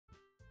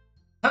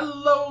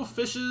Hello,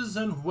 fishes,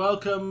 and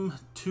welcome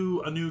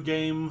to a new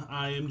game.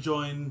 I am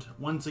joined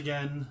once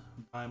again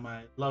by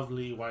my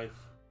lovely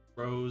wife,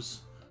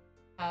 Rose.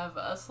 Have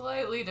a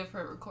slightly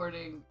different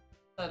recording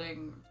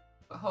setting,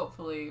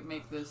 hopefully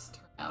make this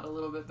turn out a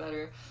little bit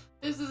better.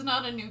 This is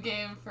not a new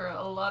game for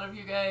a lot of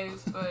you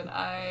guys, but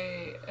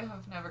I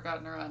have never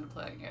gotten around to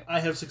playing it. I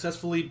have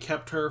successfully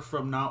kept her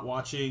from not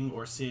watching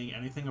or seeing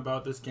anything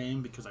about this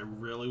game because I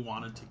really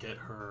wanted to get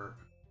her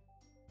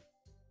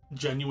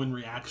genuine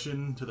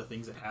reaction to the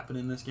things that happen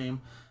in this game.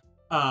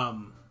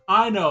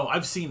 I know,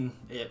 I've seen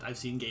it, I've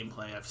seen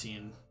gameplay, I've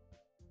seen,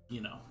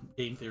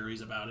 game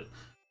theories about it.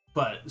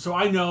 But, so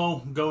I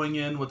know going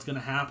in what's going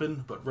to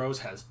happen, but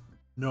Rose has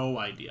no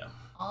idea.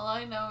 All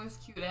I know is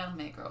cute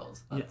anime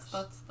girls.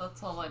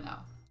 That's all I know.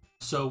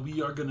 So we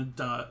are going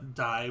to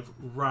dive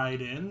right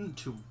in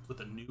with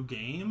a new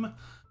game.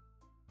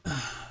 Do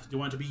you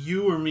want it to be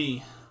you or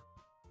me?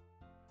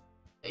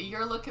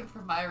 You're looking for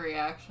my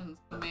reactions,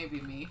 so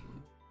maybe me.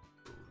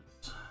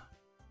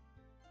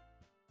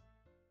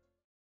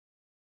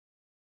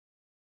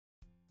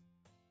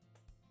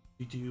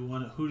 Who do you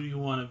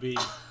want to be?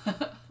 Do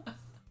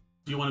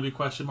you want to be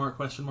question mark,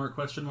 question mark,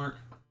 question mark?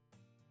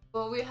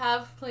 Well, we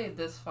have played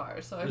this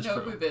far, so I know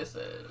who this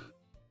is.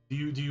 Do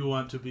you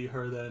want to be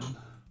her then?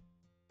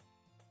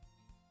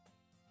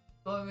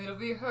 You want me to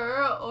be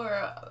her,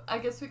 or I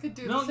guess we could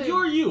do the same. No,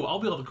 you're you. I'll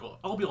be all the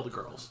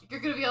girls. You're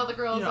gonna be all the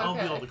girls? Yeah, okay. I'll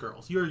be all the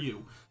girls. You're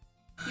you.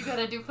 You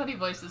gotta do funny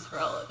voices for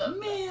all of them.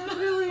 Man,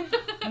 really?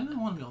 I don't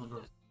want to be all the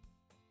girls.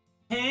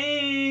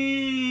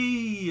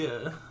 Hey!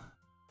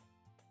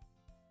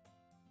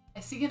 I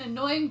see an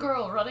annoying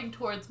girl running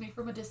towards me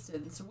from a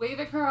distance,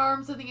 waving her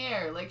arms in the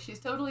air like she's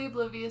totally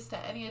oblivious to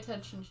any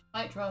attention she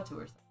might draw to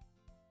herself.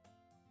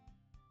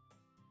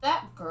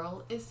 That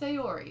girl is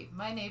Sayori,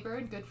 my neighbor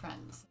and good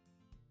friend.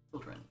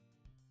 Children.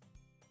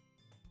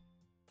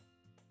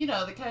 You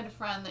know, the kind of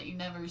friend that you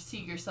never see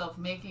yourself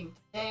making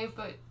today,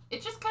 but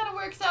it just kind of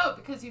works out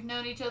because you've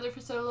known each other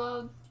for so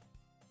long.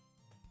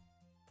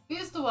 We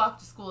used to walk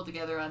to school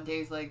together on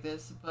days like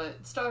this,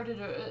 but starting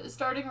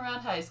around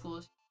high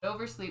school,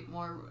 oversleep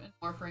more and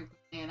more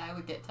frequently, and I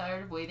would get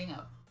tired of waiting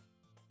up.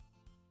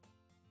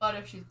 But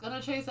if she's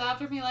gonna chase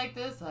after me like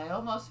this, I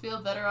almost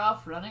feel better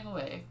off running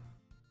away.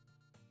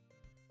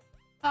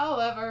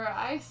 However,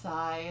 I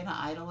sigh and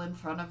idle in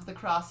front of the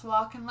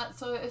crosswalk and let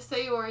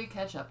Sayori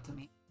catch up to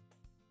me.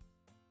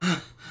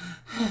 I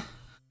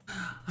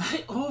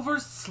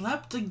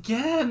overslept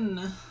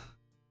again!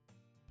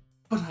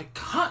 But I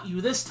caught you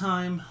this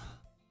time!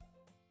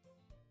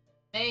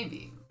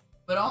 Maybe.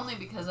 But only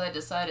because I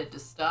decided to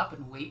stop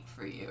and wait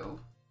for you.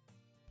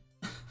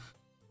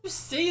 You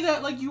say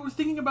that like you were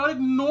thinking about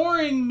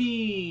ignoring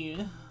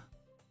me!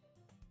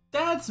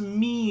 That's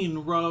mean,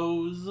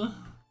 Rose.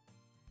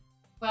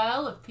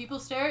 Well, if people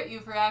stare at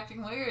you for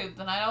acting weird,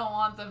 then I don't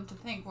want them to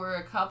think we're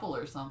a couple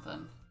or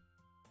something.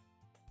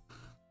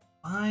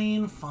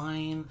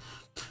 Fine.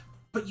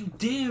 But you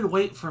did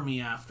wait for me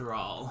after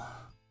all.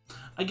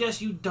 I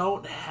guess you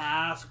don't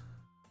have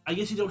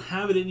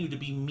it in you to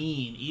be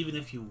mean, even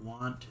if you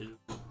want to.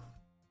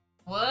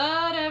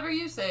 Whatever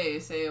you say,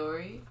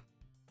 Sayori.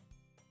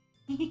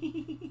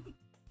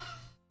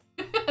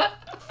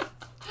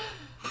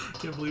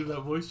 Can't believe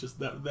that voice just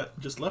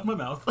left my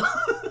mouth.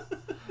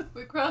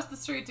 We cross the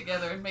street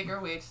together and make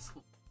our way to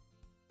school.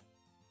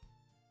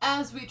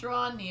 As we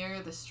draw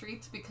near, the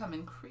streets become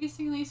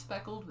increasingly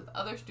speckled with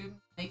other students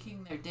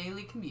making their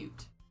daily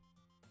commute.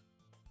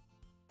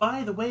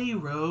 By the way,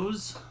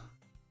 Rose,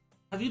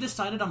 have you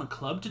decided on a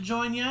club to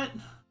join yet?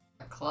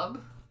 A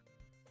club?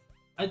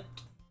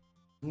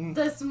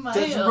 That's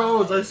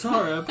Rose, I'm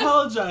sorry. I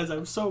apologize.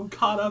 I'm so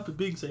caught up in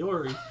being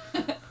Sayori.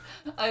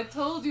 I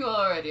told you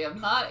already, I'm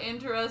not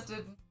interested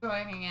in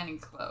joining any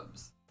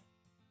clubs.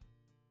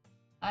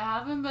 I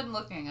haven't been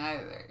looking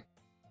either.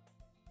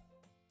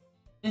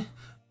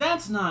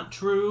 That's not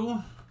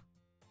true.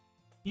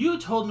 You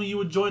told me you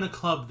would join a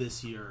club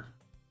this year.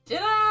 Did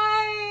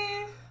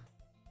I?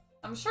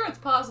 I'm sure it's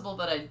possible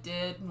that I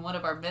did in one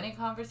of our many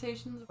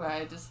conversations where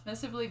I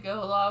dismissively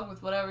go along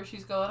with whatever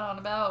she's going on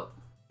about.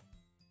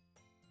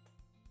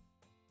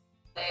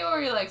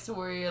 Sayori likes to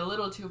worry a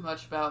little too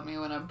much about me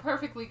when I'm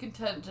perfectly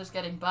content just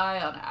getting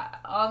by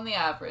on the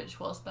average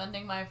while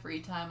spending my free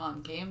time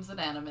on games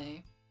and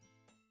anime.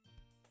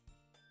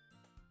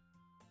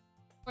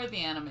 Or the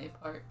anime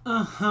part.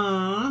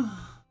 Uh-huh.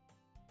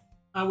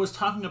 I was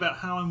talking about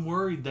how I'm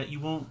worried that you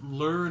won't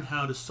learn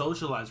how to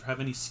socialize or have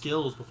any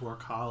skills before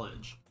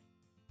college.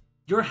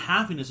 Your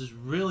happiness is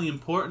really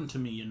important to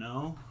me, you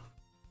know?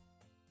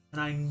 And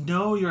I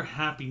know you're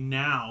happy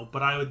now,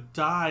 but I would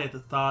die at the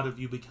thought of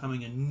you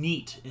becoming a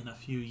NEET in a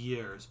few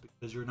years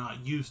because you're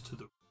not used to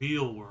the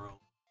real world.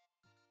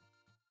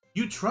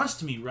 You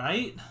trust me,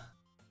 right?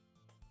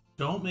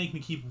 Don't make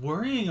me keep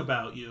worrying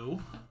about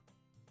you.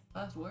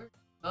 Last word.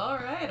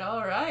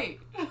 Alright.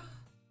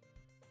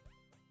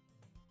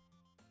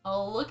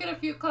 I'll look at a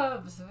few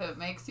clubs if it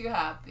makes you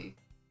happy.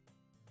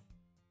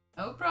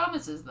 No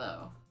promises,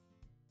 though.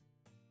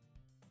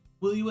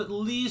 Will you at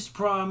least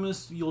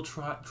promise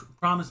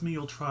promise me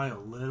you'll try a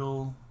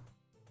little?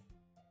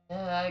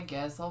 Yeah, I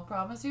guess I'll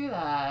promise you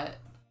that.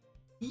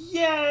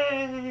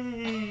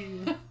 Yay!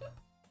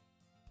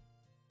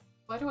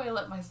 Why do I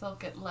let myself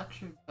get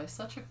lectured by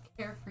such a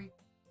carefree?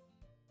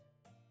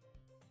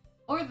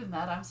 More than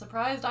that, I'm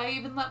surprised I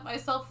even let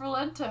myself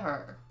relent to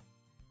her.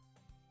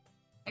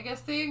 I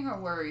guess seeing her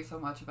worry so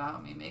much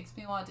about me makes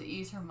me want to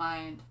ease her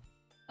mind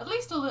at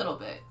least a little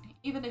bit,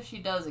 even if she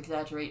does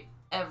exaggerate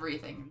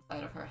everything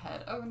inside of her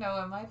head. Oh no,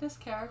 am I this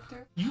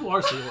character? You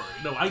are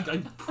Sayori. No,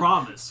 I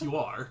promise you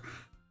are.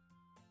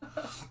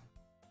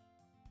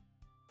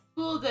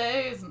 School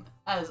day is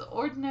as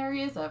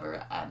ordinary as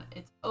ever, and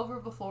it's over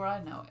before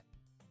I know it.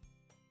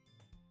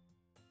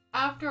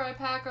 After I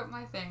pack up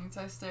my things,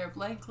 I stare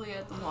blankly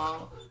at the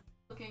wall,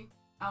 looking for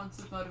an ounce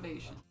of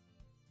motivation.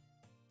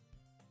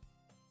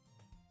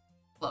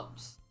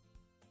 Clubs.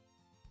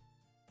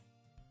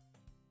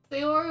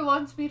 Sayori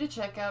wants me to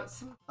check out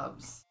some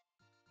clubs.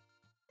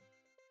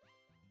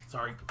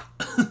 Sorry.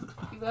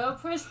 You go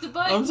press the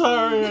button. I'm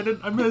sorry,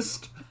 I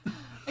missed.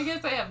 I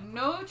guess I have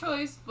no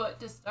choice but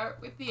to start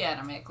with the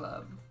anime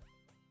club.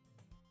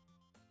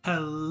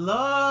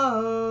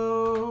 Hello.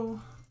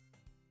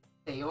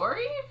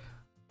 Sayori?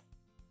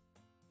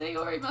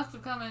 Sayori must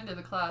have come into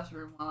the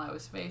classroom while I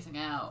was spacing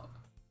out.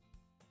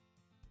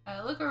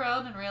 I look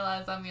around and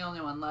realize I'm the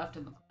only one left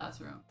in the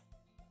classroom.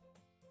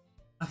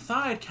 I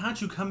thought I'd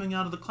catch you coming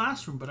out of the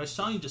classroom, but I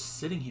saw you just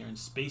sitting here and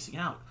spacing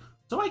out.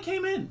 So I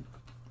came in.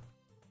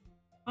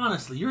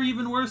 Honestly, you're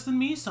even worse than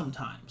me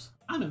sometimes.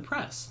 I'm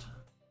impressed.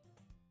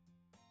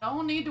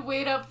 Don't need to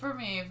wait up for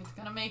me if it's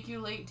gonna make you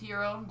late to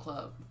your own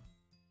club.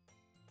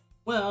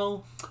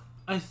 Well,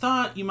 I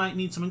thought you might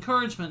need some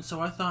encouragement, so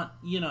I thought,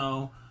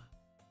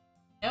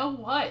 Know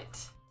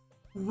what?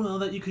 well,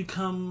 that you could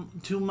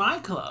come to my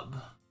club.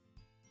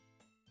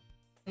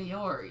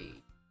 Sayori.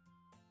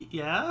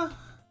 Yeah?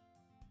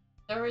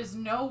 There is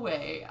no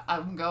way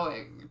I'm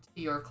going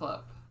to your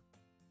club.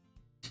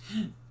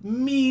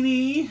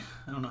 Meanie.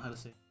 I don't know how to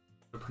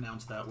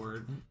pronounce that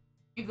word.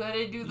 You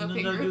gotta do the You know,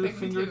 finger do the thing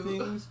finger too.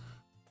 things.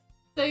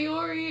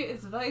 Sayori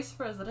is vice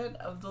president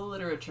of the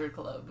literature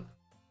club.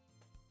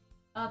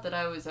 Not that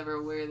I was ever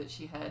aware that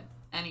she had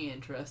any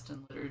interest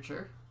in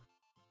literature.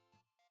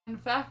 In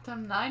fact,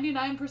 I'm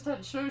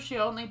 99% sure she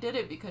only did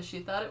it because she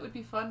thought it would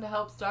be fun to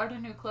help start a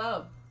new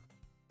club.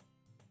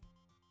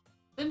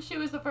 Since she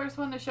was the first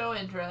one to show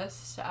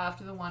interest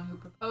after the one who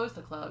proposed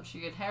the club,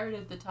 she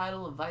inherited the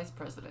title of vice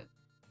president.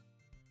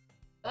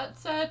 That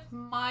said,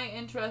 my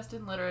interest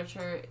in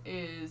literature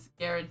is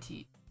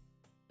guaranteed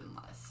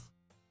unless.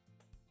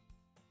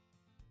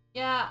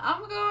 Yeah,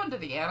 I'm going to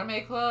the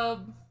anime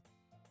club.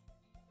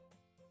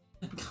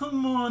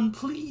 Come on,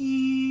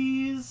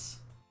 please.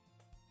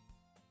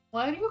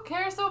 Why do you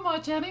care so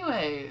much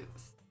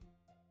anyways?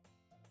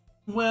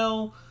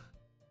 Well,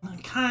 I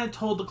kind of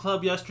told the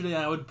club yesterday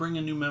I would bring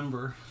a new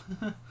member.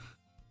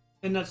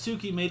 And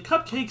Natsuki made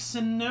cupcakes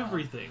and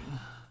everything.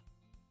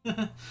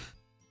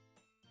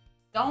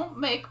 Don't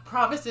make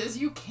promises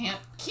you can't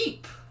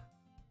keep.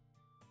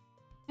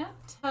 Can't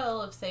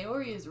tell if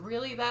Sayori is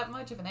really that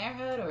much of an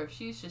airhead or if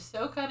she's just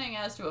so cunning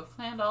as to have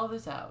planned all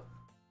this out.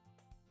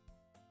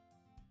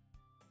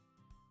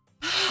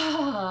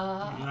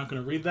 You're not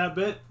going to read that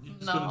bit? You're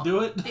just going to do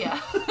it?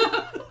 Yeah.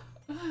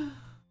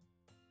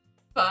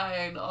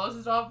 Fine, I'll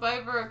stop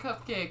by for a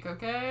cupcake,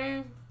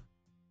 okay?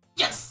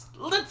 Yes!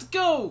 Let's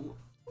go!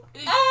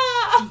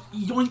 Ah!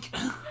 Yoink!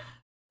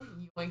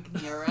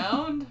 Yoink me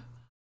around.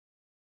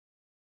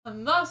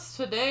 And thus,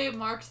 today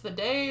marks the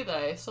day that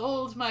I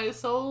sold my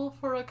soul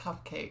for a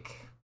cupcake.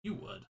 You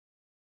would.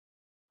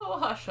 Oh,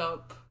 hush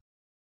up.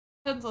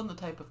 Depends on the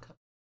type of cupcake.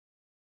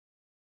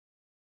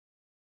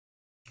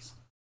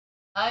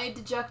 I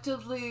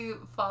dejectedly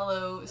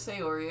follow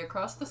Sayori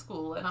across the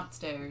school and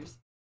upstairs,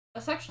 a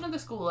section of the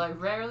school I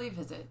rarely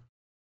visit,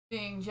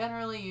 being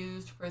generally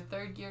used for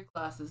third-year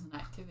classes and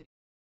activities.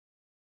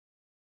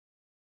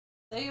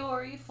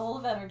 Sayori, full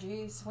of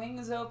energy,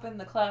 swings open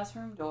the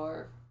classroom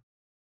door.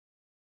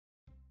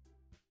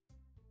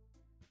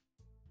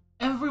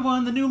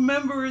 Everyone, the new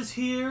member is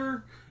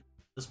here!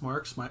 This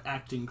marks my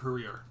acting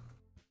career.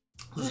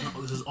 This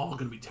is all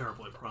going to be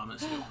terrible, I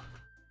promise you.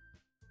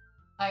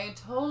 I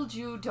told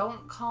you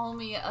don't call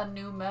me a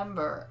new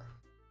member.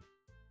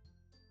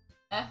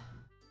 I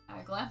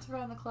glance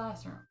around the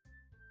classroom.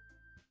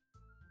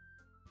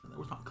 That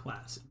was not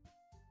classy.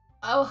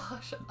 Oh,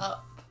 hush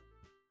up.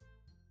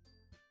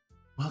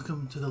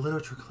 Welcome to the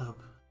Literature Club.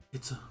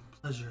 It's a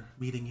pleasure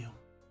meeting you.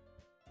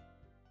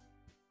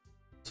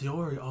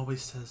 Sayori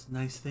always says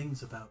nice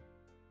things about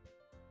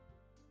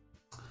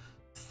you.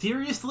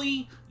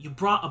 Seriously? You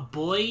brought a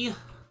boy?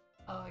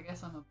 Oh, I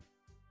guess I'm a...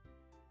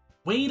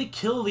 Way to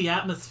kill the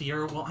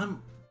atmosphere. Well,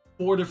 I'm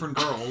 4 different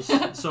girls,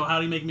 so how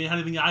do you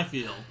think I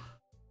feel?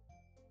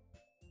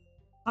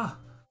 Ah,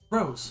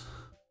 Rose.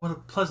 What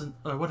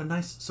a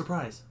nice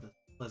surprise.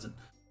 Pleasant.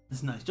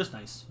 It's nice, just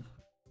nice.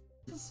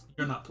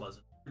 You're not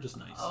pleasant. You're just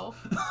nice. Oh.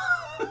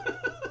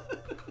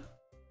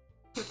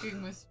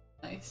 Cooking with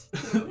nice.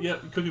 Yeah,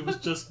 cookie was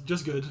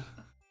just good.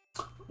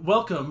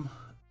 Welcome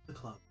to the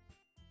club.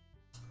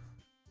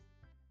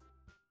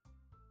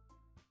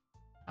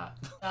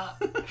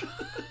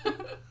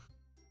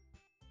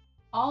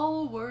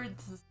 All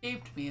words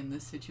escaped me in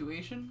this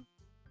situation.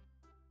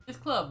 This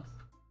club,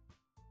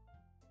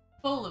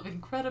 full of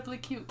incredibly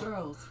cute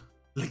girls.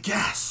 The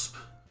gasp!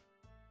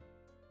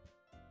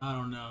 I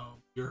don't know.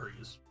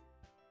 Yuri's.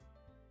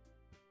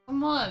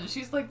 Come on,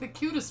 she's like the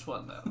cutest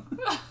one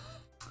though.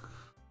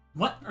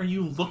 What are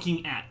you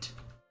looking at?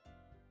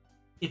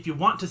 If you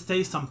want to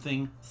say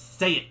something,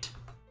 say it.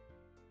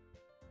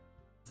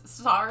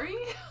 Sorry?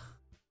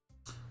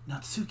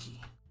 Natsuki.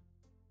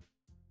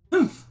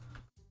 The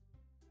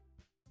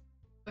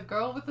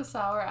girl with the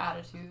sour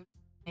attitude,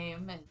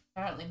 name is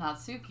apparently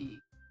Natsuki,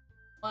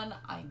 one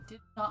I did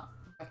not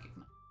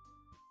recognize.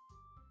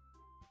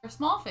 Her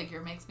small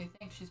figure makes me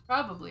think she's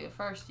probably a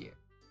first year.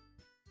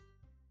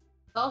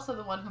 She's also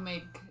the one who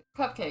made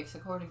cupcakes,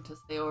 according to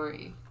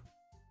Sayori.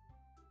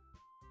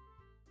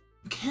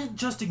 You can't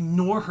just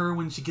ignore her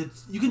when she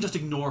gets... You can just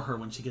ignore her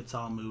when she gets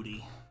all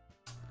moody.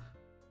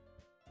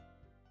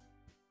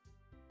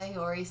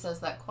 Sayori says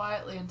that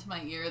quietly into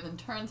my ear, then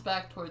turns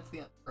back towards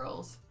the other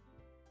girls.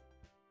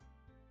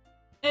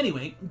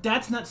 Anyway,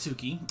 that's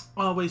Natsuki,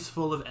 always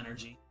full of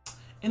energy.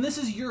 And this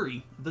is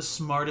Yuri, the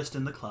smartest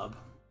in the club.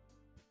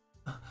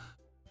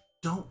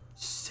 Don't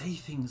say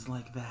things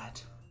like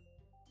that.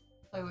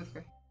 Play with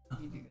your hair.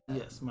 You do that.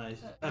 Yes, my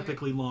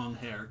epically long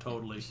hair,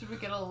 totally. Should we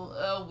get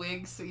a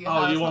wig so you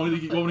Oh, have you want me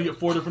to get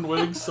 4 with? different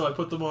wigs, so I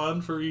put them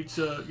on for each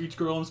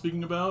girl I'm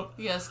speaking about?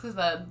 Yes, because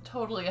that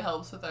totally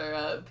helps with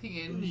our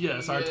PNG.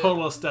 Yes, our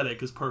total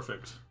aesthetic is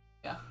perfect.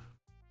 Yeah.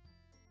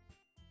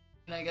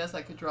 And I guess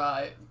I could draw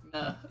it.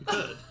 No. You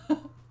could.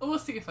 We'll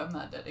see if I'm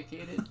that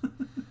dedicated.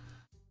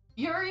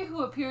 Yuri,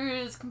 who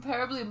appears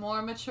comparably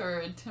more mature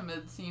and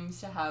timid,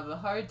 seems to have a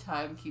hard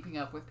time keeping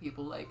up with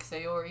people like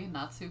Sayori and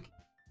Natsuki.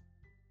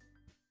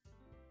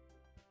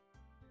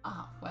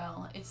 Ah,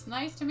 well, it's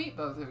nice to meet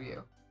both of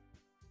you.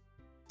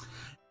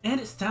 And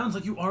it sounds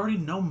like you already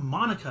know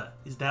Monica.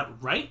 Is that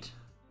right?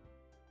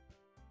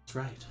 That's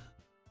right.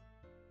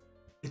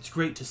 It's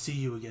great to see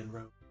you again,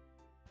 Rose.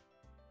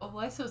 Oh,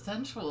 why so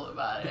sensual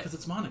about it? Because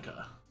it's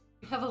Monica.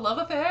 You have a love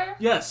affair?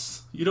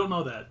 Yes. You don't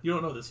know that. You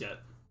don't know this yet.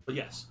 But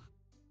yes.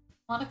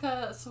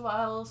 Monica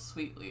smiles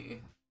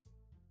sweetly.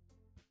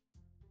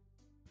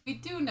 We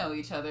do know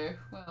each other.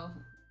 Well,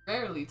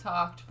 rarely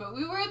talked, but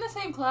we were in the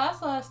same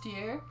class last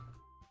year.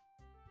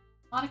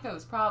 Monica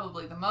was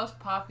probably the most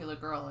popular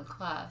girl in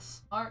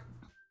class. Smart,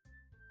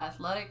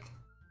 athletic.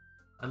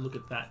 I look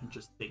at that and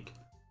just think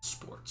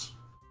sports.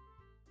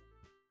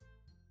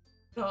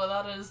 No,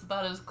 that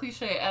is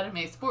cliche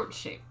anime sports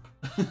shape.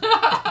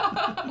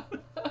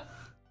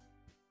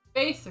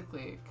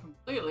 Basically,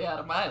 completely out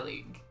of my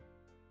league.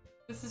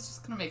 This is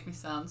just gonna make me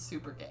sound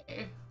super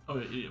gay. Oh,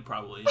 yeah,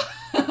 probably.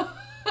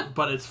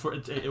 But it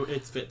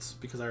fits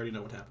because I already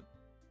know what happened.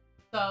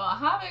 So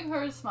having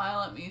her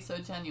smile at me so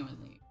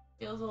genuinely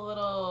feels a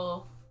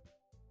little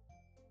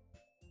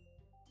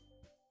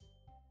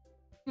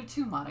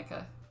too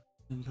Monica.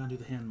 And you gotta do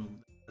the hand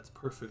movement. That's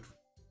perfect.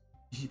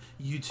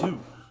 You too.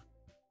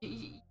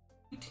 You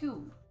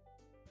too.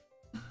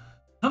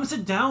 Come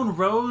sit down,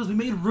 Rose. We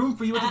made room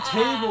for you at the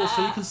table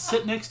so you can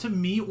sit next to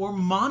me or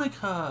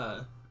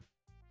Monica.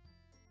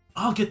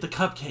 I'll get the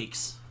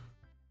cupcakes.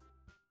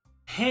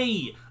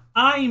 Hey,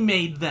 I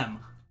made them.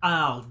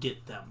 I'll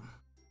get them.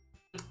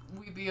 Should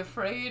we be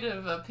afraid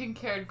of a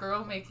pink-haired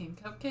girl making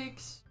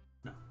cupcakes?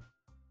 No.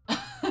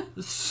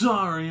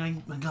 Sorry, I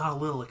got a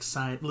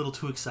little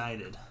too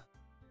excited.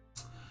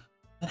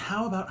 And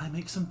how about I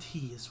make some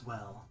tea as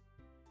well?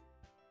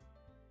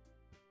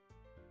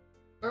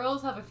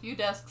 Girls have a few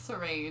desks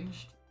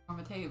arranged to form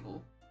a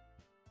table.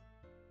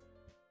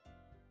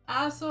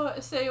 As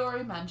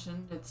Sayori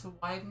mentioned, it's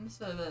widened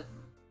so that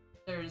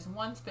there's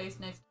one space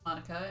next to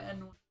Monica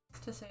and one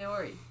next to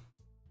Sayori.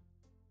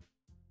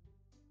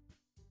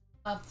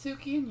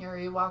 Natsuki and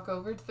Yuri walk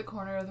over to the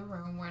corner of the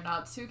room where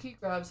Natsuki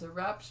grabs a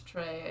wrapped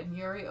tray and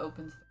Yuri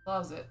opens the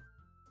closet.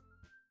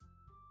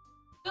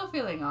 Still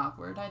feeling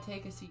awkward, I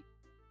take a seat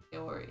with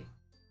Sayori.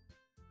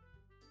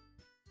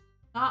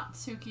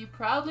 Natsuki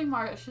proudly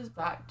marches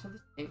back to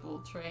the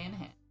table, tray in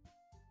hand.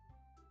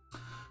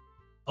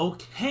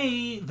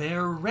 Okay,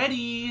 they're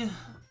ready.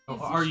 Oh,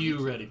 are you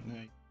ready?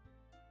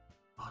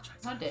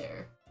 How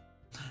dare.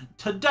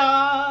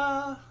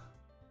 Ta-da!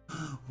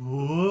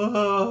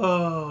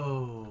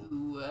 Whoa!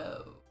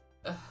 Whoa.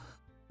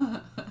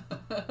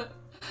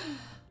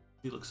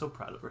 She looks so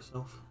proud of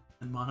herself,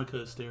 and Monica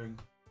is staring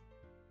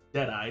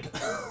dead-eyed.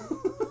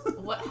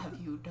 What have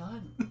you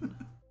done?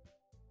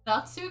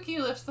 Natsuki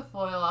lifts the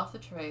foil off the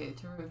tray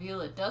to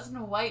reveal a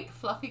dozen white,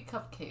 fluffy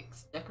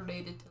cupcakes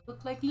decorated to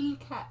look like little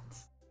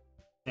cats.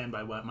 And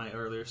by what my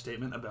earlier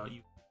statement about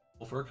you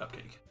for a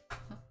cupcake.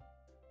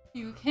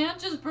 You can't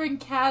just bring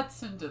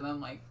cats into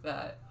them like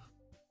that.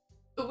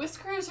 The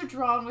whiskers are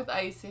drawn with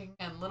icing,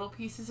 and little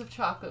pieces of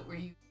chocolate where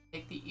you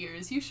make the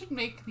ears. You should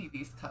make me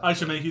these cupcakes. I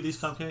should make you these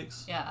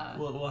cupcakes? Yeah.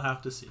 We'll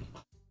have to see.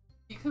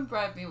 You can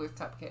bribe me with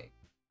cupcake.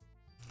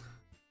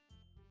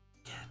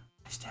 Again,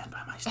 I stand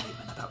by my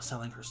statement about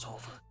selling her soul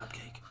for a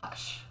cupcake.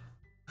 Hush.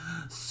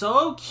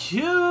 So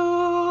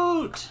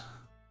cute!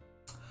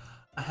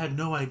 I had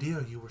no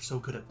idea you were so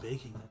good at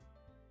baking.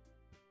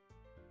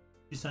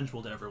 Be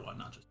sensual to everyone,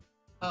 not just...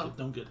 Oh.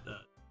 Don't get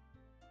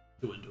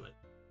too into it.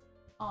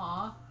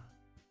 Aw.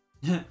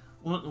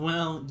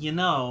 Well, you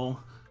know...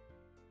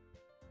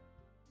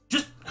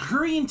 Just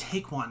hurry and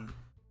take one.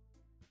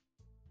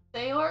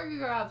 Sayori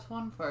grabs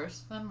one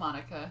first, then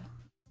Monica.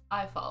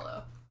 I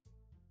follow.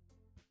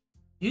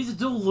 It's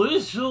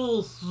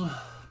delicious!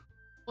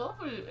 What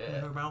was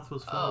it? Her mouth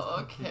was full Oh,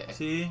 of cupcakes. okay.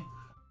 See?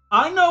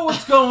 I know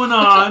what's going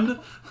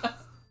on!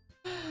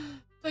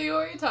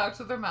 Sayori talks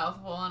with her mouth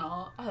full and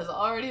all has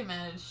already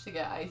managed to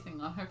get icing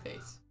on her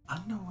face. I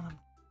know what I'm...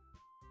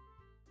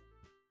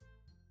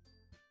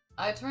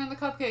 I turn the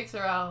cupcakes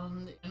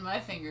around in my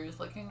fingers,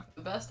 looking for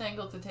the best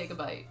angle to take a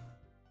bite.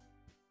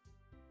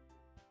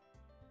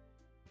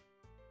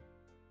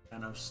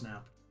 Thanos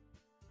snapped.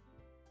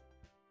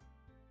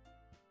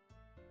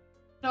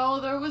 No,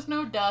 there was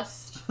no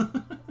dust.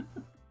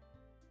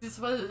 This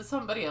was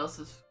somebody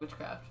else's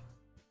witchcraft.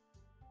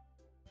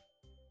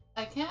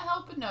 I can't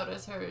help but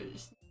notice her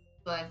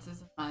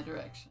glances in my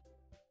direction.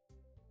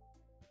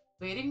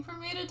 Waiting for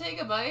me to take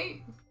a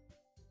bite?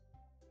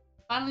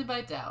 Finally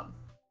bite down.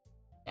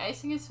 The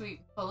icing is sweet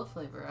and full of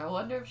flavor. I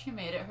wonder if she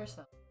made it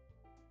herself.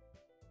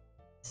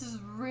 This is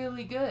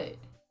really good.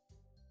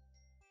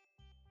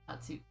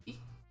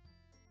 Natsuki.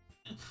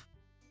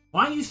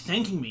 Why are you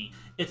thanking me?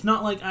 It's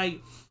not like I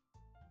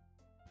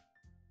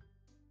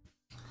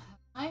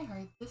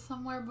heard this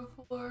somewhere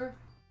before.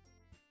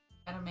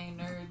 Anime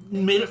nerd.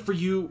 made it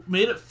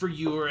for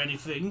you or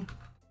anything.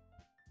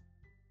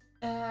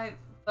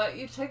 But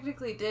you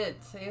technically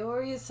did.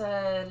 Sayori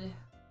said...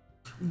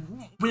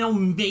 Well,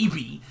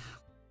 maybe.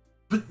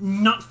 But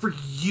not for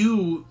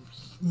you.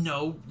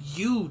 No,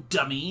 you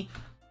dummy.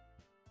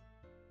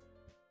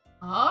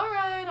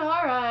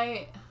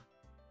 Alright.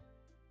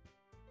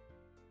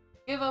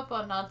 Give up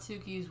on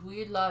Natsuki's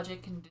weird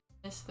logic and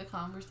dismiss the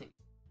conversation.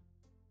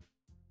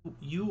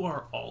 You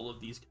are all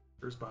of these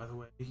characters, by the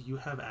way. You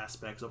have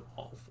aspects of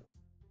all four.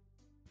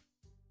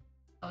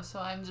 Oh, so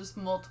I'm just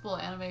multiple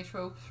anime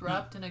tropes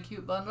wrapped in a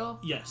cute bundle?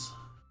 Yes.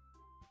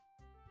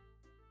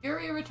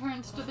 Yuri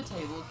returns to the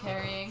table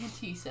carrying a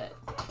tea set.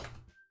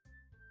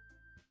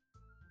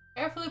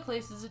 Carefully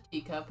places a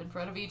teacup in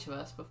front of each of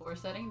us before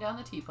setting down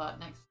the teapot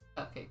next to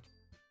the cupcake.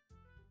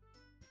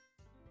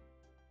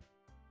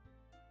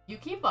 You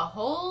keep a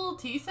whole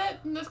tea set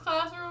in this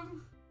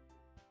classroom?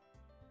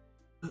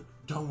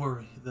 Don't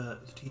worry, the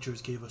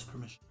teachers gave us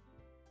permission.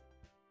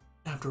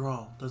 After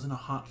all, doesn't a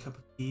hot cup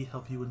of tea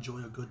help you enjoy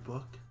a good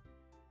book?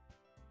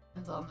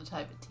 Depends on the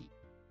type of tea.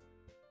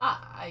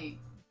 I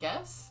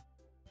guess?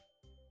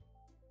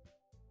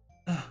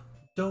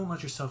 Don't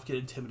let yourself get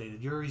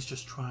intimidated. Yuri's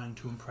just trying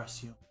to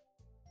impress you.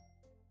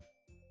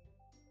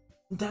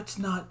 That's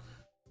not...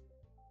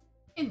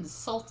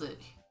 Insulted.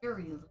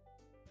 Yuri.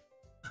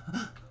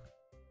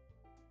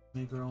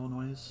 Make girl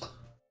noise.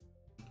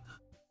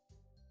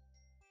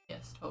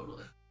 Yes,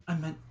 totally. I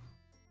meant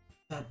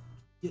that,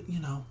 you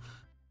know...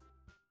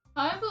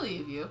 I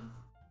believe you.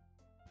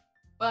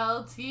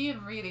 Well, tea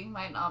and reading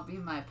might not be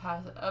my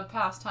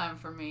pastime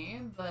for me,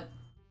 but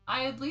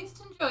I at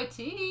least enjoy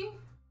tea.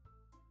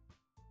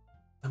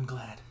 I'm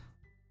glad.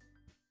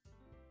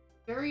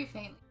 Very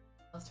faintly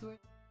smiles to her.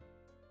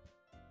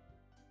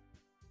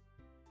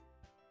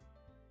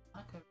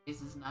 Maka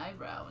raises an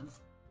eyebrow and says,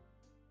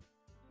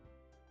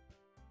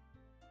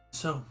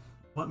 So,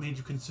 what made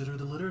you consider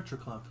the literature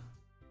club?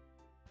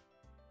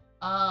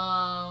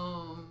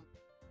 I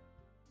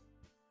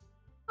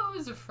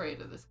was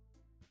afraid of this.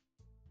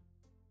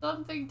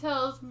 Something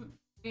tells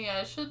me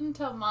I shouldn't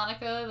tell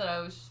Monica that I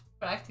was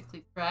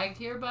practically dragged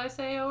here by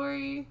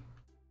Sayori.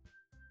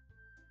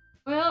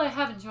 Well, I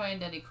haven't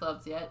joined any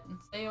clubs yet, and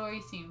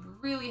Sayori seemed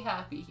really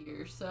happy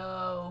here,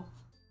 so...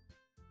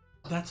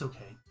 That's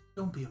okay.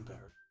 Don't be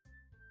embarrassed.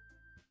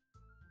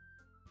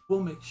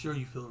 We'll make sure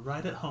you feel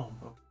right at home,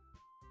 okay?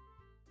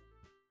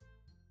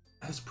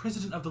 As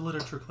president of the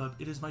literature club,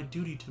 it is my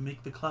duty to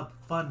make the club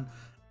fun,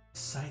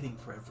 exciting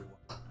for everyone.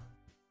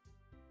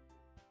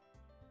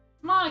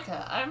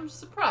 Monica, I'm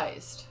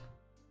surprised.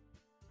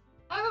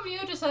 How come you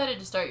decided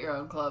to start your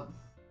own club?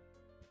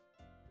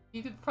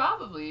 You could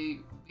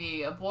probably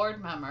be a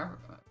board member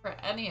for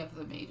any of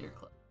the major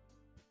clubs.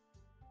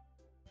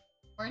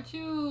 Weren't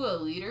you a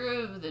leader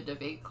of the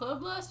debate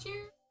club last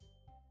year?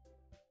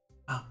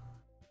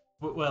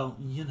 Well,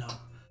 you know,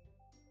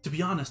 to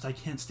be honest, I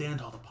can't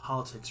stand all the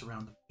politics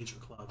around the major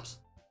clubs.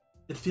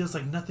 It feels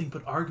like nothing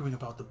but arguing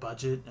about the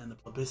budget and the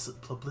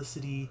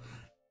publicity,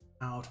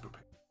 how to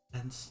prepare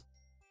events.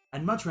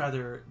 I'd much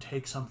rather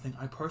take something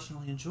I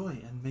personally enjoy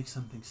and make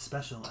something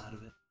special out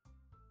of it.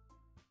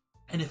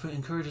 And if it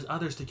encourages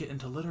others to get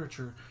into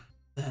literature,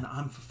 then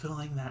I'm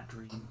fulfilling that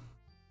dream.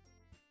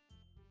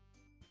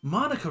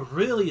 Monica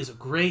really is a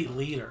great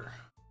leader.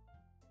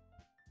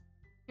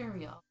 Here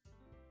we are.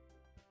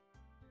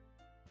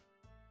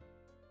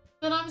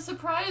 Then I'm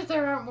surprised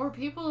there aren't more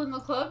people in the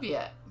club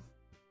yet.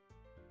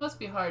 Must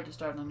be hard to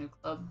start a new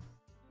club.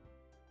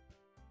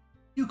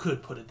 You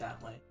could put it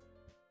that way.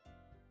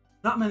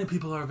 Not many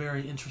people are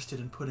very interested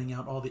in putting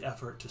out all the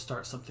effort to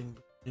start something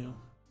new.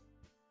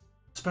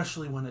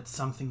 Especially when it's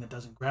something that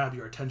doesn't grab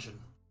your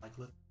attention, like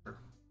literature.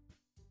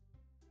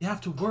 You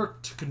have to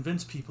work to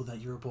convince people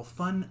that you're both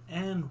fun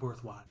and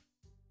worthwhile.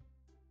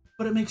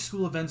 But it makes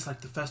school events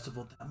like the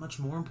festival that much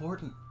more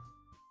important.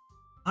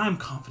 I'm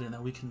confident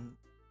that we can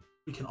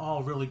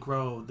all really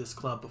grow this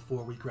club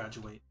before we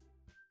graduate.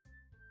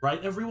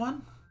 Right,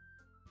 everyone?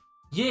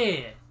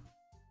 Yeah!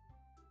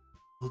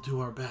 We'll do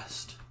our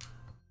best.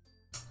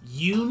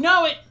 You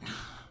know it!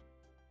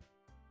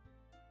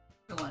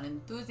 Everyone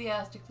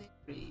enthusiastically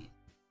agreed.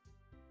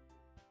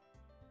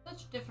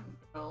 Such different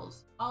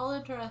girls, all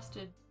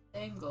interested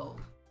in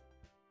gold.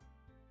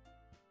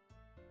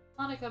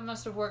 Monica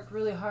must have worked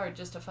really hard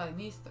just to find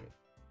these three.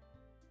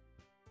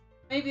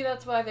 Maybe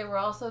that's why they were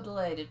all so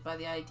delighted by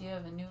the idea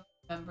of a new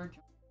member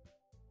joining.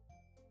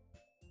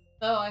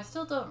 Though I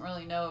still don't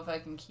really know if I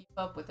can keep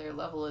up with their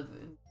level of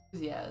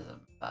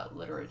enthusiasm about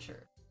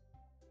literature.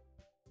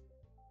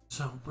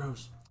 So,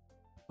 Rose,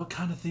 what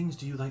kind of things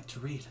do you like to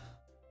read?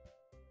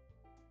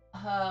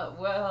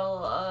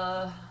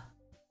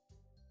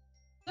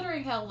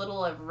 Considering how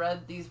little I've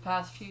read these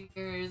past few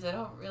years, I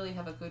don't really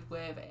have a good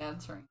way of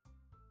answering.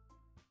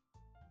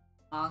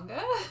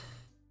 Manga?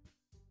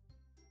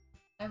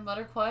 I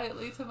mutter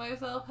quietly to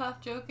myself,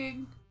 half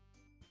joking.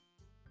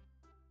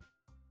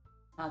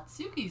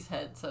 Natsuki's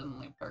head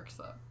suddenly perks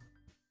up.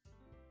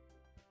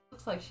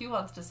 Looks like she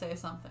wants to say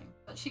something,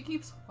 but she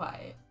keeps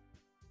quiet.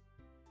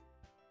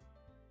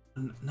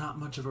 Not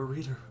much of a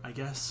reader, I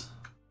guess.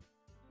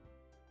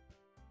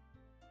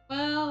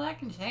 Well, that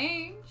can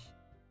change.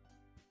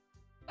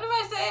 What am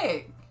I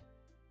saying?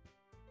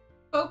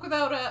 Spoke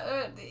without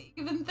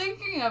even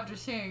thinking after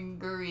seeing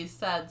Guri's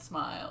sad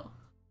smile.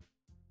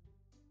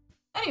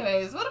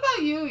 Anyways, what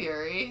about you,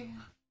 Yuri?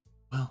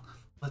 Well,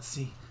 let's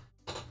see.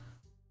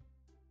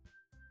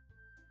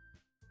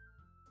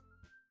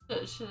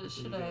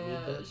 Should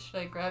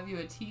I grab you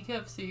a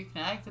teacup so you can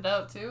act it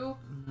out too?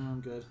 No,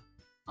 I'm good.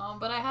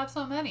 But I have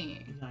so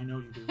many. Yeah, I know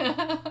you do.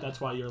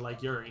 That's why you're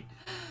like Yuri.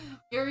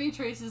 Yuri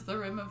traces the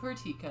rim of her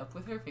teacup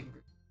with her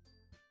fingers.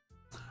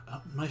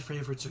 My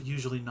favorites are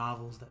usually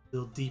novels that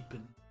build deep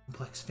and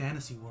complex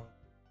fantasy worlds.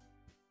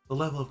 The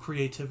level of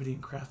creativity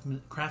and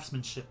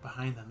craftsmanship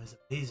behind them is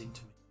amazing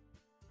to me.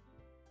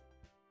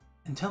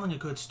 And telling a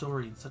good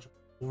story in such a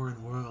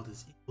foreign world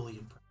is equally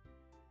impressive.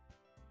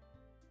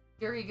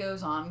 Yuri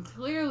goes on,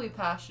 clearly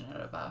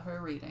passionate about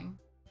her reading.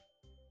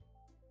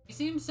 She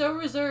seems so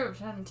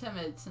reserved and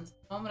timid since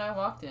the moment I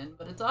walked in,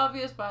 but it's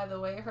obvious by the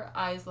way her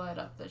eyes light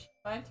up that she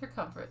finds her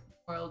comfort in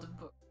the world of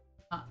books,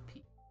 not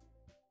people.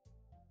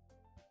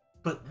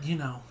 But, you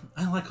know,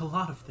 I like a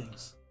lot of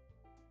things.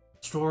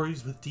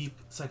 Stories with deep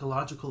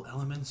psychological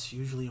elements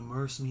usually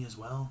immerse me as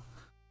well.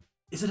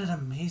 Isn't it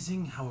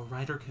amazing how a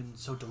writer can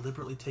so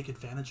deliberately take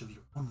advantage of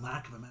your own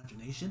lack of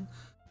imagination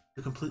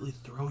to completely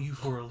throw you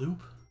for a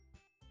loop?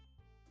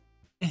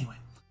 Anyway,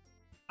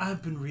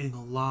 I've been reading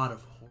a lot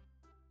of horror.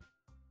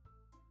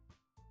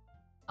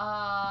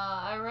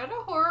 I read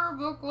a horror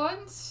book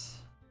once.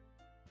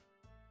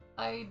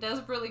 I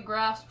desperately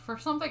grasped for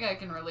something I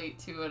can relate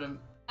to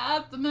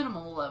at the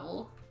minimal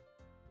level.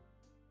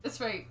 That's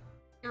right,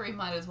 Yuri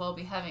might as well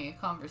be having a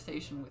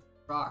conversation with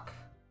Rock.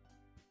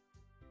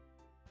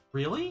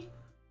 Really?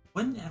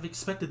 Wouldn't have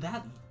expected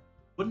that,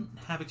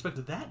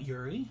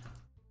 Yuri.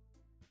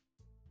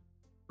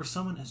 For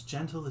someone as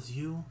gentle as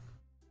you,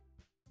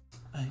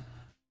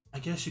 I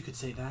guess you could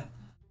say that.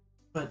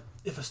 But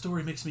if a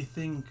story makes me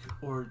think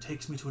or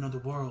takes me to another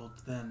world,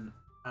 then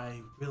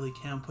I really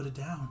can't put it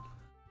down.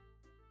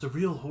 The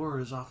real horror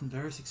is often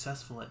very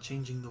successful at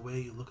changing the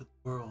way you look at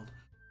the world,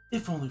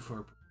 if only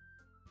for a...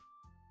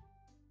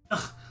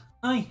 Ugh,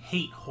 I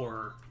hate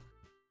horror.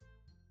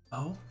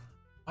 Oh?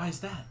 Why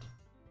is that?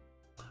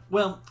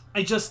 Well,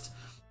 I just...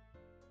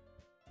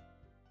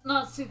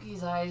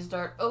 Natsuki's eyes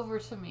dart over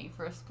to me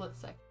for a split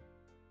second.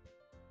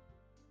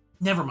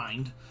 Never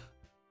mind.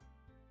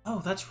 Oh,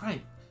 that's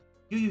right.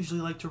 You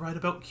usually like to write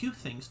about cute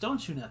things,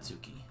 don't you,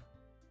 Natsuki?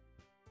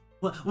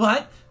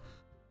 What?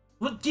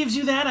 What gives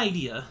you that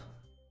idea?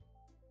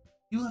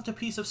 You left a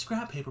piece of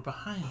scrap paper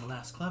behind the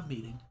last club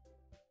meeting.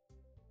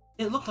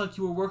 It looked like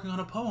you were working on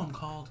a poem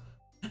called...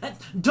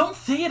 Don't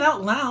say it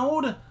out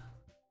loud!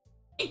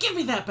 Give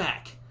me that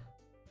back!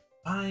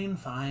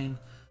 Fine.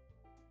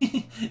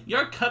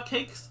 Your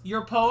cupcakes,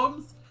 your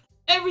poems,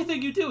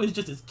 everything you do is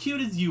just as cute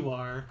as you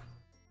are.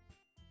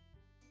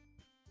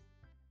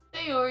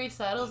 Sayori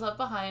settles up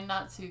behind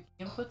Natsuki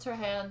and puts her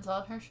hands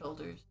on her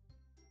shoulders.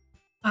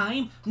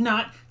 I'm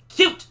not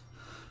cute!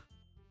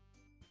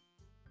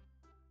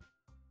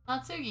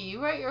 Natsuki,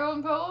 you write your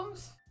own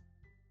poems?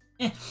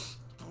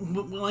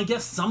 Well, I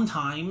guess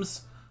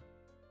sometimes.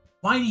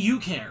 Why do you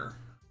care?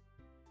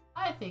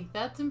 I think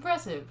that's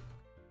impressive.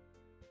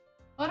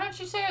 Why don't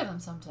you share them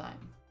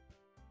sometime?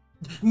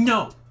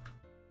 No!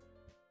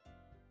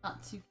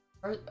 Natsuki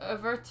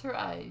averts her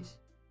eyes.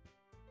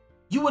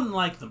 You wouldn't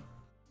like them.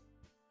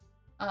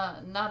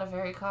 Not a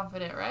very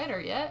confident writer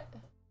yet.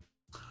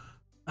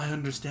 I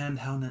understand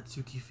how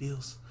Natsuki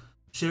feels.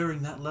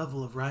 Sharing that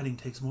level of writing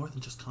takes more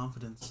than just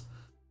confidence.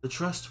 The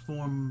truest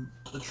form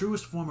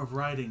of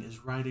writing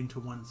is writing to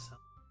oneself.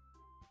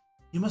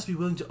 You must be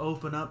willing to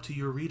open up to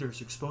your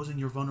readers, exposing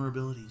your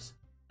vulnerabilities,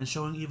 and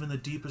showing even the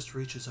deepest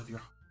reaches of your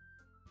heart.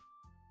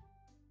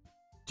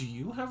 Do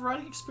you have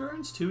writing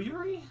experience too,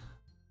 Yuri?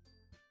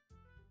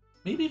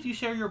 Maybe if you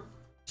share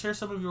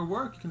some of your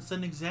work, you can set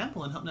an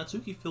example and help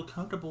Natsuki feel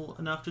comfortable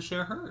enough to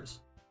share hers.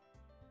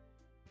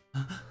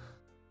 I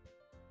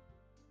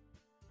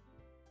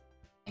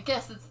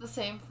guess it's the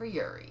same for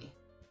Yuri.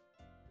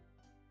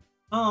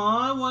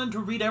 Aw, I wanted to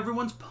read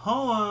everyone's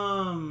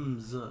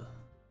poems.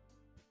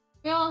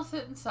 We all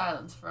sit in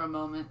silence for a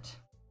moment.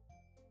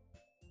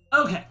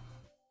 Okay,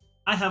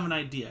 I have an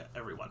idea,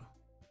 everyone.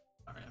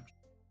 Sorry,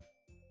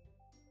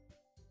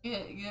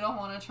 You don't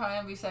want to try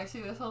and be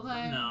sexy this whole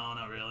time? No,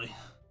 not really.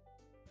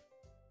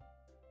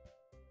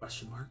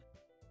 Question mark?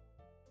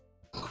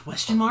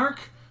 Question mark?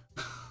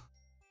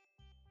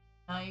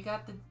 No, you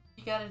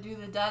gotta do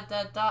the ...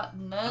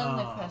 and then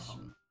the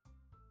question.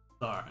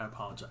 Sorry, I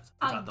apologize.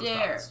 How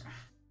dare.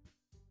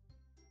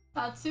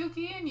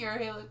 Natsuki and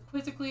Yuri look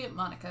quizzically at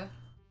Monika.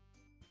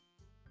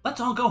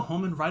 Let's all go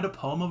home and write a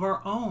poem of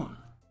our own.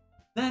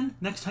 Then,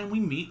 next time we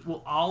meet,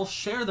 we'll all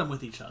share them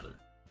with each other.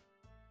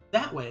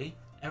 That way,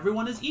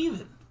 everyone is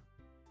even.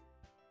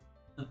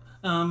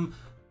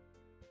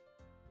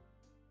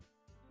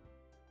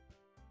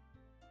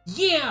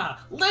 Yeah!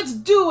 Let's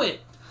do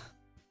it!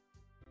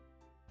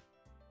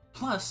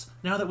 Plus,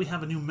 now that we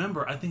have a new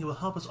member, I think it will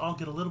help us all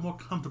get a little more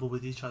comfortable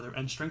with each other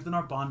and strengthen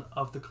our bond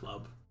of the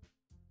club.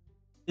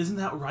 Isn't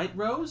that right,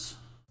 Rose?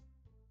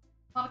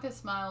 Monika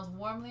smiles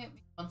warmly at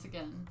me once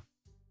again.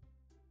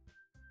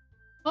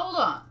 Hold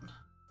on.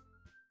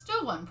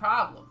 Still one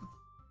problem.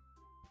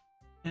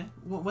 Eh,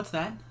 what's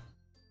that?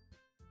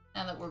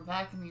 Now that we're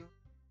back in the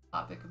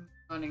topic of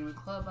running the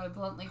club, I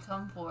bluntly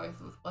come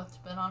forth with what's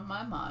been on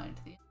my mind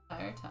the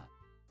entire time.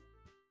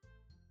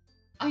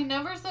 I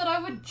never said I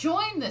would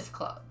join this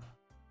club.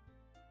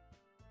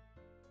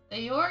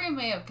 Sayori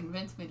may have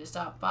convinced me to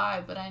stop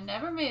by, but I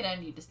never made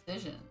any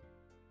decision.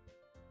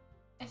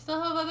 I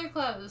still have other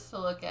clubs to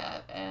look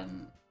at,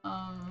 and,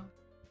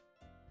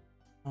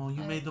 Oh,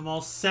 you made them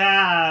all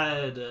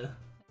sad.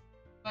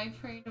 my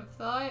train of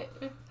thought.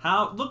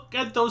 How? Look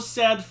at those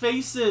sad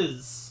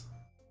faces.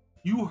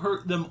 You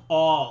hurt them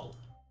all.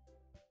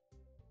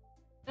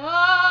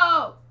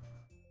 No!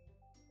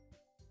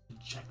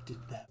 Dejected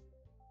them.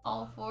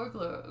 All four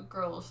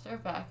girls stare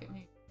back at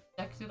me with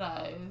dejected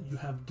eyes. You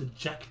have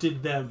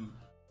dejected them.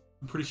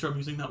 I'm pretty sure I'm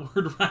using that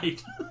word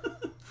right.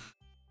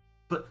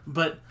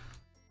 but...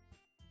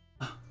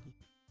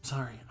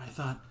 sorry, I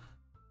thought...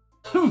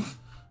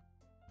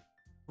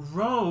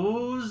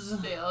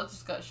 Rose... They all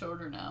just got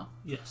shorter now.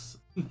 Yes,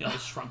 they all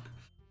shrunk.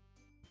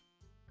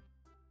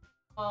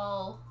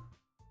 Well...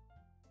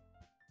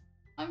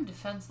 I'm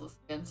defenseless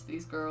against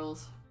these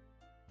girls.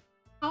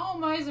 How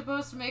am I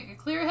supposed to make a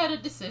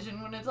clear-headed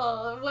decision when it's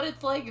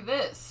like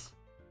this?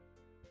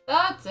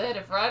 That's it.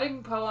 If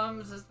writing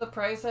poems is the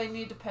price I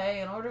need to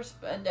pay in order to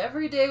spend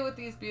every day with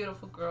these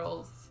beautiful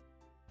girls.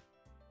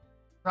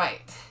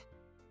 Right.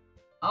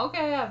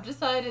 Okay, I've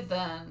decided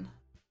then.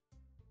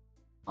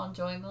 I'll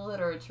join the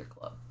literature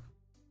club.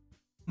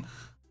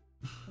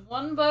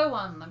 One by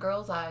one, the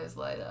girls' eyes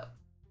light up.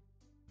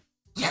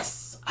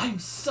 Yes! I'm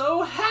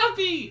so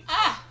happy!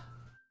 Ah!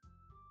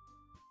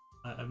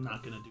 I'm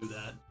not gonna do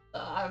that.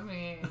 I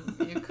mean,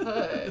 you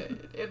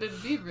could.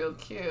 It'd be real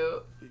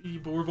cute.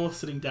 But we're both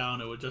sitting down,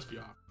 it would just be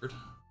awkward.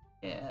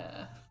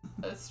 Yeah,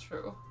 that's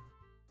true.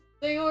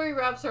 Sayori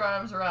wraps her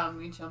arms around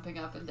me, jumping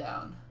up and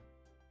down.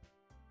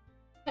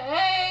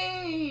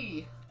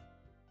 Hey!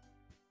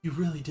 You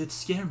really did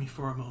scare me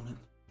for a moment.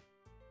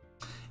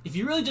 If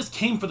you really just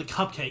came for the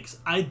cupcakes,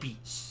 I'd be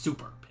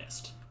super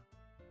pissed.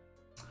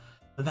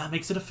 But that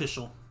makes it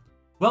official.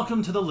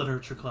 Welcome to the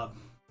Literature Club.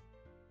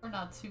 Poor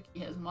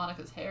Natsuki has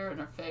Monika's hair in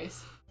her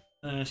face.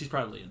 She's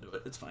probably into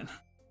it. It's fine.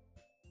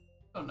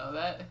 Don't know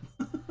that.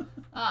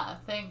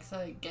 Thanks,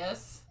 I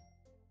guess.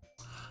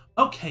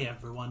 Okay,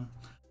 everyone.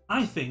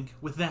 I think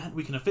with that,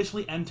 we can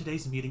officially end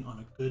today's meeting on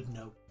a good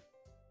note.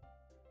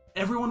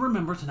 Everyone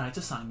remember tonight's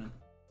assignment.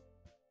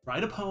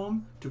 Write a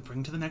poem to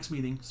bring to the next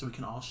meeting so we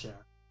can all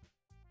share.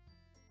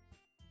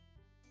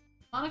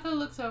 Monika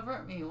looks over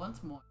at me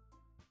once more.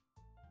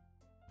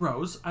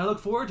 Rose, I look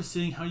forward to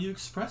seeing how you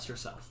express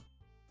yourself.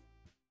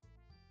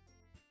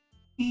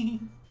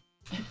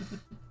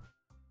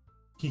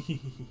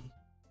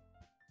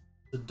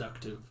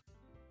 Seductive.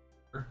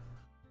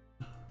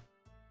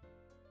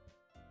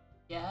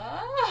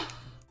 Yeah?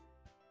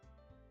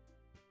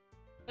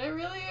 Did I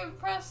really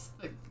impress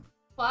the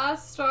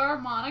class star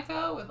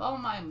Monika with all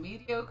my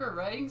mediocre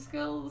writing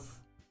skills?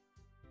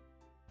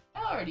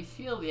 I already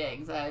feel the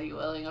anxiety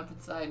welling up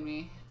inside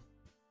me.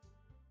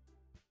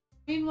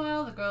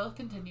 Meanwhile, the girls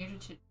continue to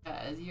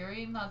chit-chat as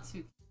Yuri and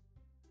Natsuki.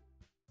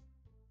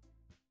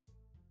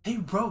 Hey,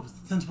 Rose,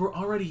 since we're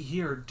already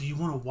here, do you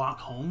want to walk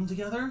home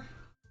together?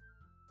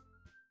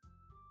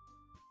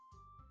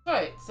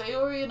 Right,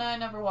 Sayori and I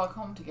never walk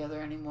home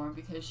together anymore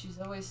because she's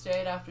always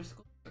stayed after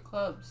school for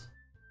clubs.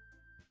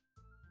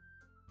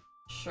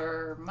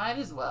 Sure, might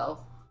as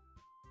well.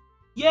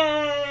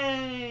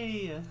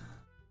 Yay!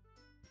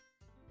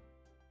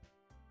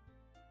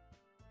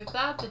 With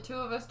that, the two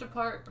of us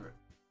depart the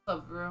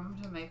club room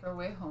to make our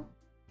way home.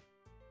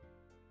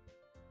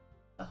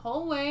 The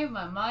whole way,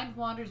 my mind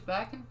wanders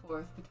back and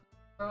forth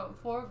between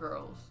four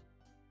girls.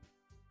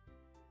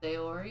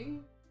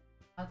 Sayori,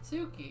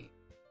 Natsuki,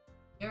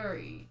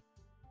 Yuri,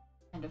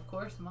 and of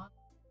course Monica.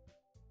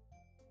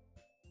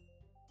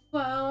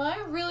 Well,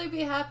 I'd really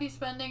be happy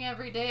spending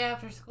every day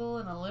after school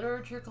in a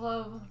literature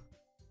club.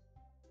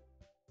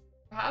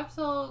 Perhaps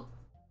I'll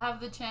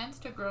have the chance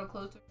to grow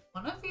closer to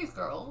one of these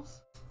girls.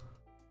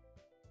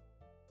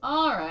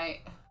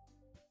 Alright.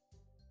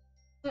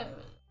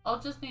 I'll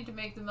just need to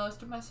make the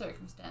most of my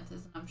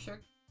circumstances, and I'm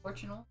sure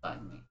fortune will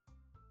find me.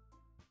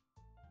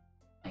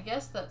 I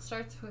guess that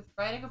starts with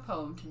writing a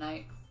poem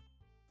tonight.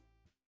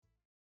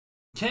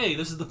 Okay,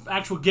 this is the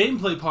actual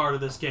gameplay part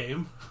of this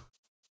game.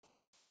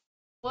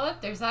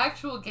 What? There's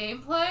actual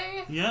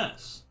gameplay?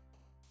 Yes.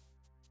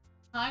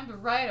 Time to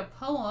write a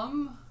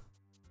poem.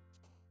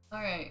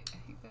 Alright,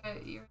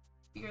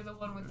 you're the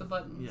one with the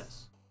buttons.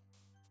 Yes.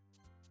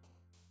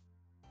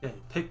 Okay,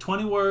 pick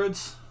 20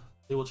 words.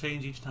 They will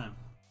change each time.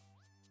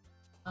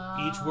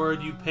 Each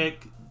word you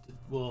pick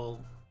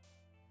will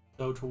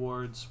go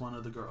towards one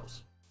of the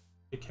girls.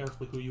 Pick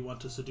carefully who you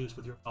want to seduce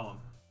with your poem.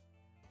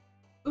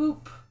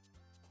 Oop.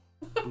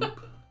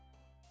 Oop.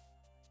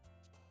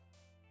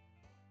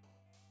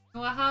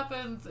 What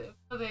happens if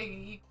they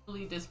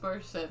equally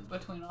disperse it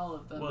between all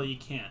of them? Well, you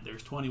can't.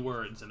 There's 20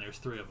 words and there's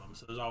 3 of them,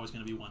 so there's always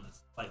going to be one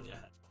that's slightly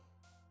ahead.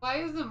 Why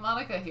isn't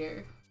Monica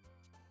here?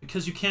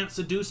 Because you can't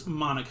seduce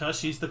Monica.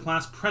 She's the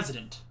class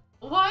president.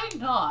 Why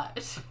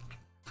not?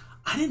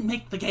 I didn't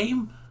make the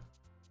game.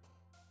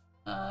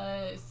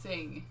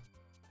 Sing.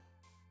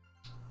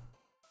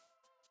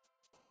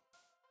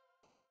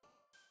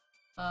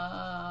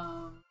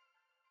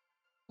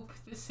 Oop,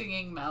 the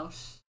singing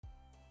mouse.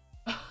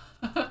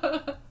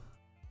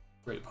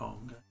 Great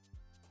poem, guys.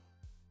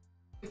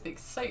 With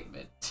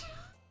excitement.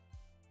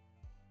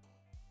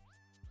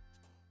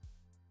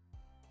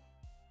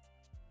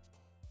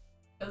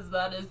 Because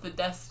that is the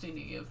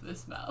destiny of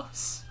this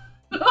mouse.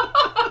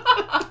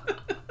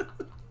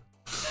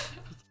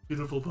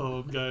 Beautiful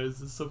poem,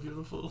 guys. It's so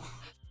beautiful.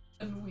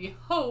 And we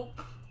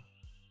hope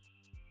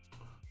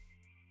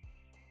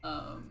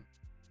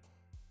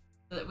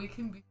that we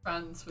can be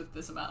friends with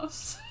this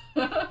mouse.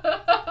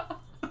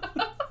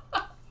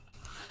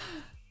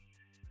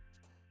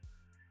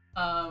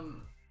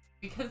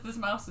 Because this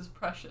mouse is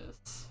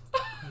precious.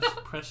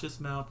 Precious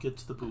mouth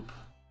gets the poop.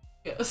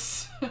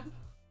 Yes.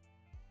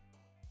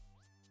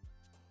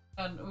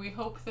 And we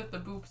hope that the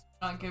boops do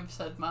not give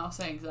said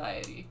mouse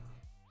anxiety.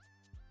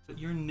 But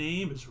your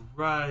name is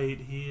right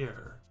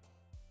here.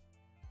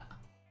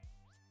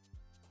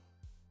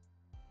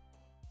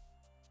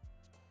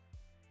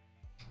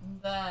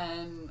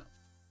 Then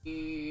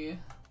we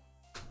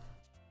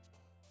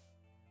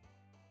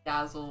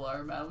dazzle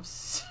our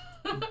mouse.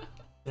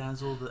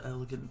 Dazzle the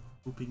elegant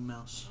pooping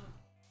mouse.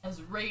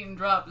 As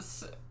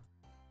raindrops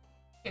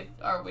hit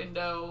our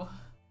window.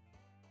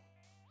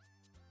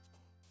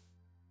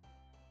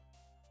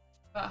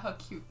 About how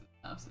cute this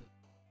mouse is.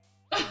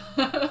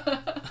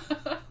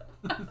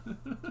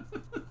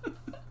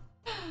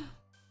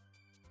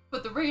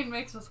 But the rain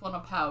makes us want to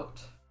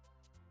pout.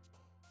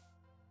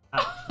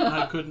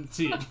 I couldn't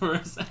see it for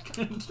a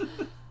second.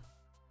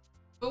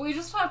 But we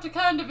just have to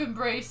kind of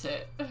embrace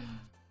it.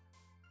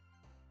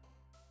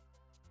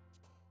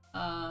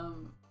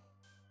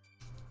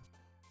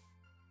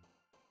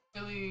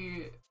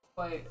 Really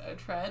quite a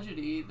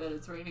tragedy that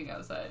it's raining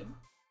outside.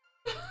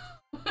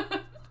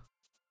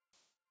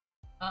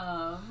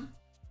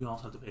 You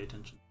also have to pay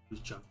attention to who's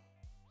jumping.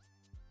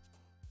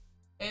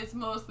 It's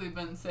mostly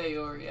been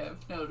Sayori,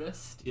 I've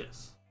noticed.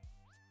 Yes.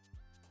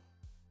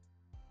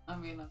 I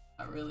mean, I'm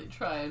not really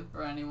trying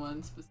for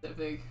anyone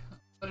specific.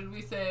 What did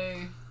we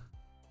say?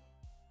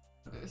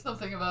 There's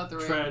something about the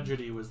rain.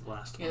 Tragedy was the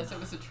last one. Yes, it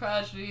was a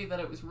tragedy that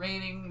it was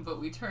raining, but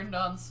we turned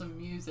on some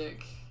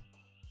music.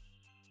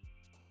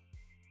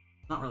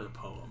 Not really a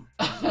poem.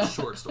 It's a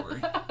short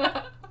story.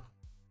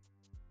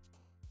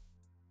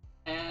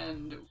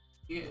 And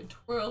we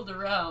twirled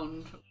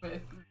around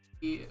with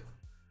the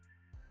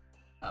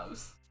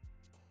mouse.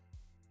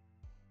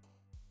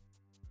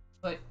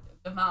 But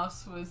the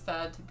mouse was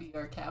sad to be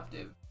our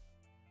captive.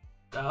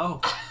 Oh.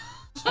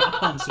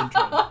 Stockholm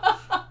Syndrome.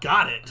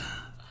 Got it.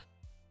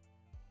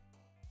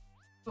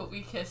 But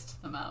we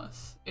kissed the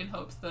mouse in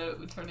hopes that it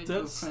would turn into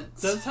a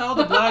prince. That's how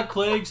the Black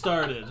Plague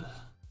started.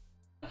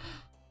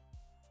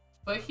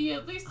 But he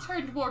at least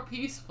turned more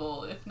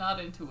peaceful, if not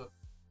into a...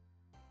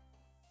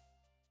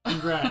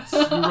 Congrats.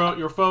 You wrote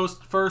your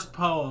first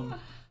poem.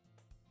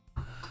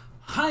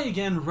 Hi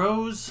again,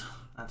 Rose.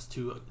 That's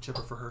too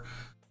chipper for her.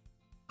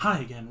 Hi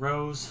again,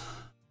 Rose.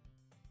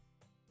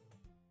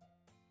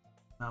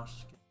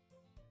 Mouse.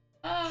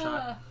 Ah.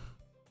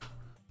 Shot.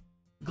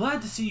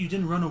 Glad to see you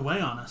didn't run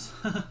away on us.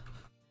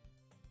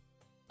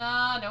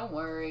 Nah, don't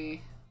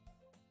worry.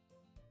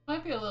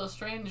 Might be a little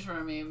strange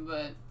for me,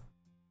 but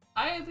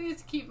I at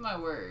least keep my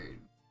word.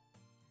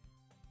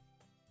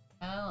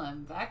 Well,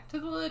 I'm back to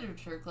the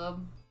literature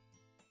club.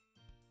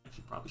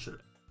 Actually, probably should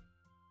have.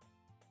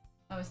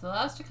 I was the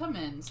last to come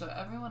in, so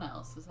everyone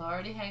else is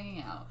already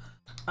hanging out.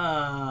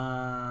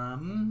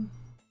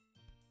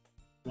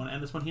 You want to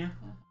end this one here?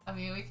 I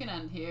mean, we can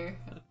end here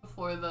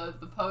before the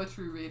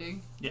poetry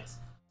reading. Yes.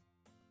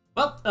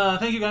 Well,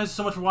 thank you guys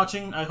so much for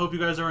watching. I hope you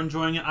guys are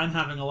enjoying it. I'm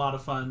having a lot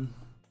of fun.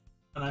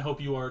 And I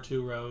hope you are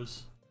too,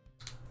 Rose.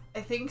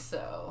 I think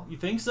so. You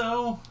think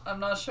so? I'm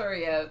not sure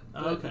yet.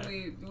 But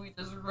Okay. we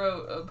just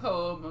wrote a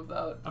poem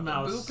about A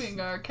mouse. booping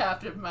our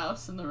captive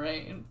mouse in the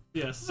rain.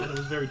 Yes, it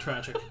was very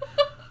tragic.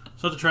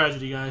 Such a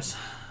tragedy, guys.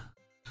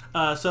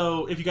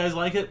 So, if you guys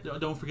like it,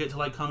 don't forget to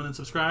like, comment, and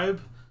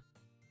subscribe.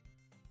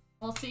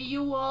 We'll see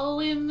you all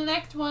in the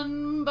next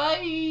one.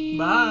 Bye!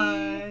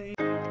 Bye!